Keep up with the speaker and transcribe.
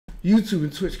YouTube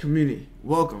and Twitch community,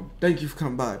 welcome. Thank you for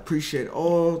coming by. Appreciate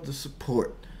all the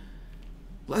support.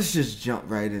 Let's just jump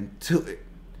right into it.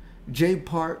 Jay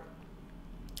Park,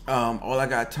 all I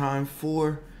got time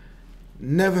for.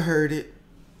 Never heard it,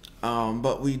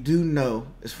 but we do know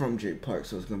it's from Jay Park,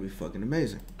 so it's gonna be fucking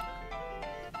amazing.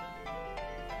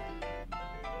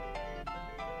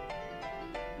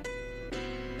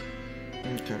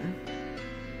 Okay.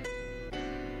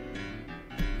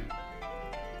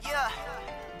 Yeah.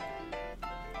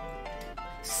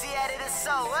 See how it is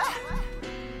so,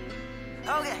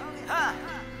 okay,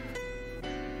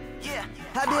 yeah.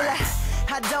 I be like,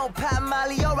 I don't pop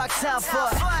Molly or rock time for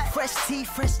it. Fresh tee,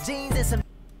 fresh jeans, and some.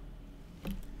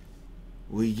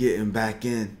 We getting back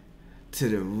in to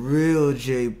the real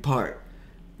Jay Park.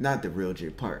 Not the real Jay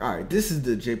Park. Alright, this is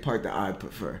the Jay Park that I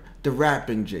prefer. The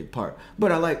rapping Jay Park.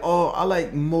 But I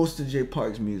like most of Jay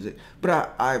Park's music.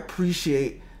 But I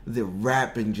appreciate the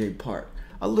rapping Jay Park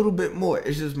a little bit more.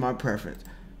 It's just my preference.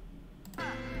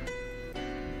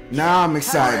 Now I'm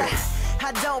excited.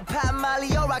 I don't pop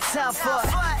Molly or rock time for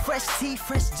it. Fresh tee,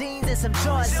 fresh jeans, and some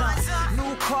joints on.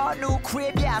 New car, new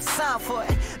crib, yeah, I signed for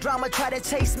it. Drama try to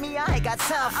chase me, I ain't got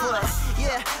time for it.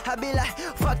 Yeah, I be like,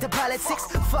 fuck the politics,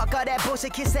 fuck all that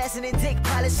bullshit, kiss ass and dick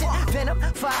pilot shit. Venom,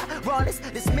 fire, rawness,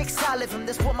 this mix solid from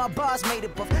this what my bars made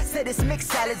up of. Said this mix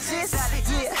salad just,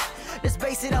 yeah. Let's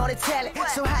base it on the talent.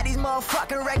 So how these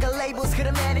motherfucking record labels could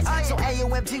have managed. So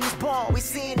AOMG was born, we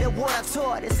seen the war I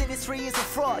taught. This industry is a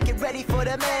fraud, get ready for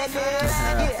the madness.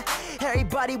 Yeah,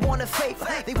 everybody want a favor.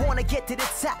 They want to get to the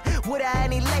top without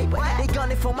any labor. They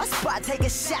gunning for my spot, take a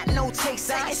shot, no chase.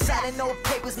 I ain't signing no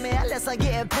papers, man, unless I'm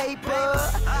getting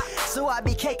paper. So I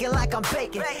be caking like I'm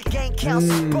baking. Gang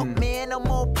council broke, man, no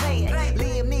more paying.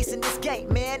 Liam Neeson this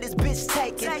game, man, this bitch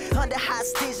taking. Under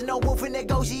hostage, no room for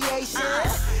negotiation.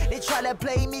 They try to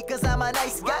play me cause I'm a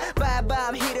nice guy. Bye-bye,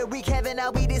 I'm here to wreak heaven,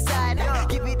 I'll be deciding.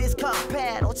 Give me this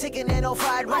compound, no chicken and no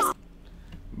fried rice.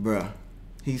 Bruh,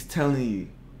 he's telling you,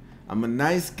 I'm a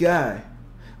nice guy,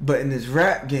 but in this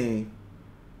rap game,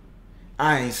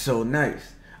 I ain't so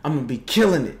nice. I'm gonna be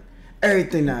killing it.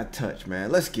 Everything I touch,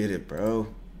 man. Let's get it, bro.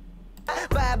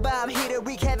 Bye-bye, I'm here to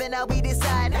wreak heaven, I'll be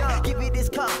deciding. Give me this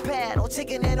compound, no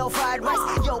chicken and no fried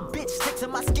rice. Yo, bitch, stick to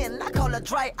my skin, I call her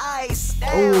dry ice.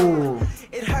 Oh.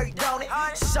 It hurt, don't it?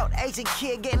 Short Asian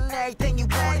kid getting everything you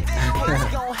wanted. Haters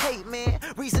gon' hate, man.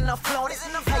 Reason I'm flown it.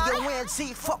 Hey, yo,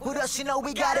 NT, fuck with us, you know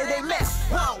we got it, they mess.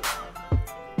 Whoa.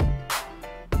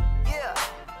 Yeah.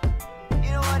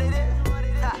 You know what it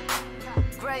is? Ha.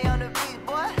 Gray on the beat,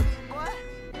 boy.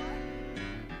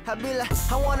 I be like,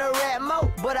 I wanna rap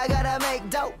more, but I gotta make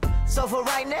dope. So for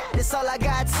right now, that's all I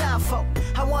got time for.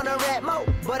 I wanna rap more,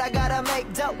 but I gotta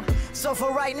make dope. So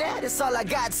for right now, that's all I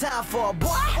got time for, boy.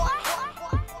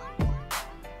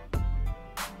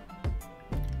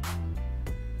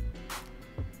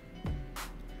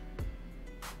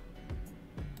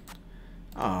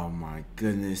 Oh my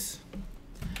goodness.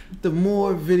 The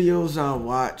more videos I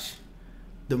watch,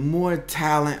 the more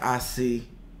talent I see.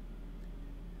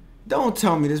 Don't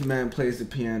tell me this man plays the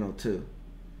piano too.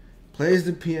 Plays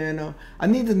the piano. I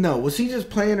need to know, was he just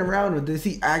playing around or does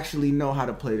he actually know how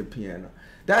to play the piano?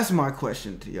 That's my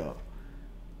question to y'all.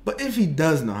 But if he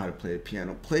does know how to play the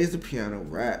piano, plays the piano,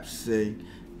 raps, sing,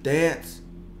 dance,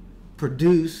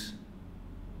 produce,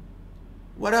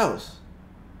 what else?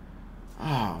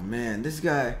 Oh man, this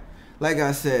guy, like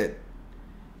I said,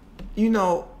 you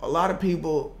know, a lot of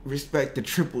people respect the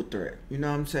triple threat. You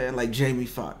know what I'm saying? Like Jamie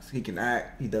Foxx. He can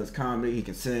act, he does comedy, he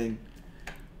can sing.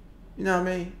 You know what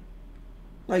I mean?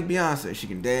 Like Beyonce, she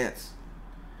can dance,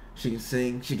 she can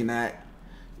sing, she can act.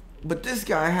 But this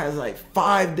guy has like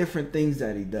 5 different things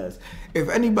that he does. If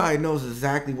anybody knows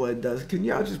exactly what it does, can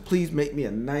y'all just please make me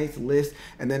a nice list?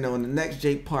 And then on the next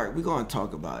Jay Park, we're going to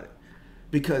talk about it.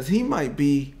 Because he might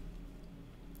be,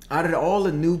 out of all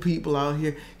the new people out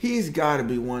here, he's got to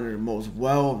be one of the most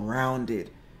well-rounded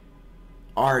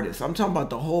artists. I'm talking about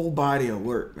the whole body of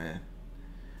work, man.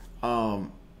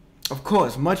 Of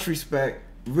course, much respect.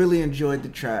 Really enjoyed the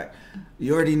track.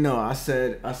 You already know. I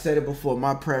said it before.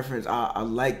 My preference. I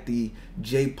like the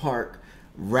Jay Park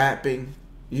rapping.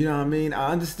 You know what I mean?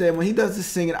 I understand when he does the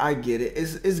singing. I get it.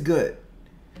 It's good.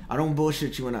 I don't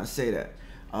bullshit you when I say that.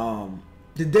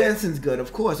 The dancing's good.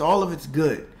 Of course, all of it's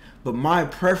good. But my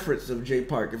preference of Jay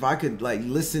Park, if I could like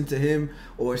listen to him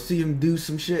or see him do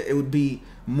some shit, it would be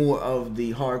more of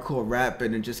the hardcore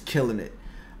rapping and just killing it.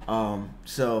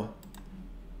 So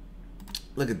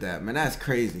look at that, man. That's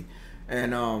crazy.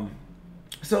 And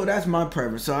so that's my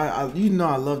preference. So I you know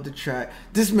I love the track.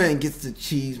 This man gets the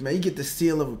cheese, man. You get the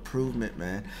seal of improvement,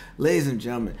 man. Ladies and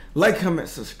gentlemen, like, comment,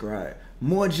 subscribe.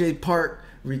 More Jay Park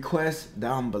requests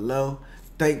down below.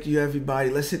 Thank you, everybody.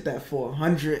 Let's hit that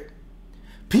 400.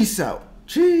 Peace out.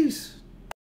 Cheese.